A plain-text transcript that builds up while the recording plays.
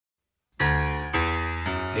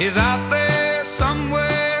He's out there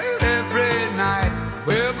somewhere every night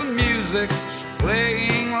where the music's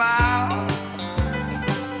playing loud,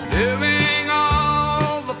 doing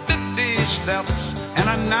all the 50 steps in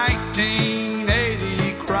a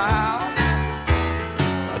 1980 crowd.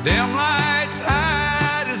 The dim lights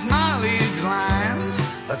hide his mileage lines,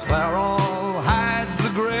 the Clairol hides the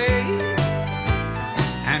gray,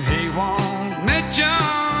 and he won't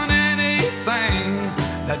mention anything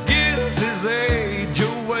that gives his age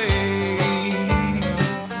away.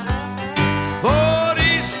 But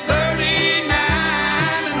he's 39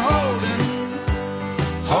 and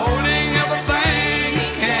holding everything he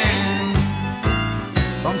can.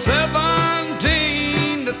 From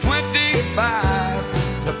 17 to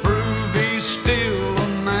 25, to prove he's still a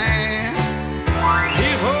man.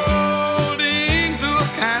 He's holding to a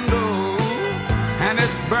candle, and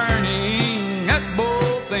it's burning at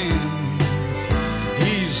both ends.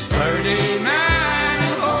 He's 39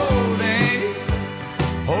 and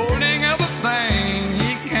holding everything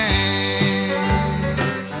he can.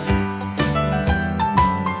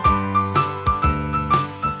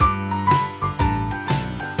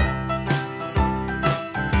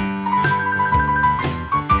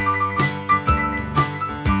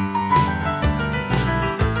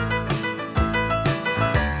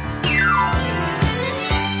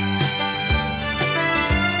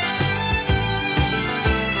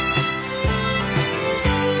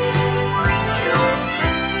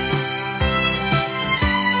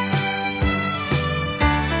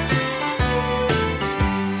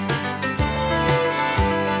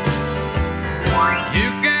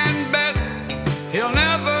 He'll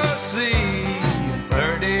never see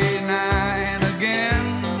 39 again.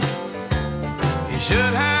 He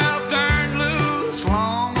should have turned loose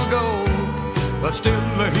long ago, but still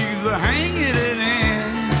he's hanging it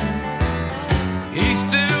in. He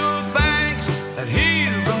still thinks that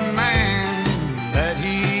he's the man that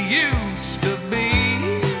he used to be.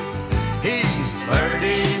 He's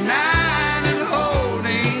 39 and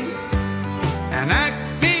holding and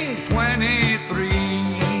acting 23.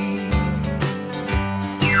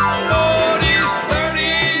 Lord, he's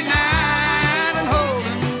 39 and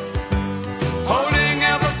holding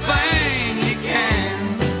everything he can.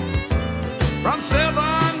 From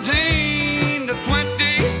 17 to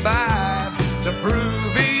 25, to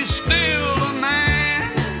prove he's still a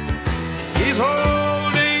man. He's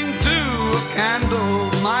holding to a candle,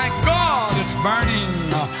 my God, it's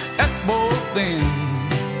burning at both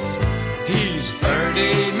ends. He's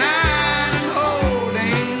 39.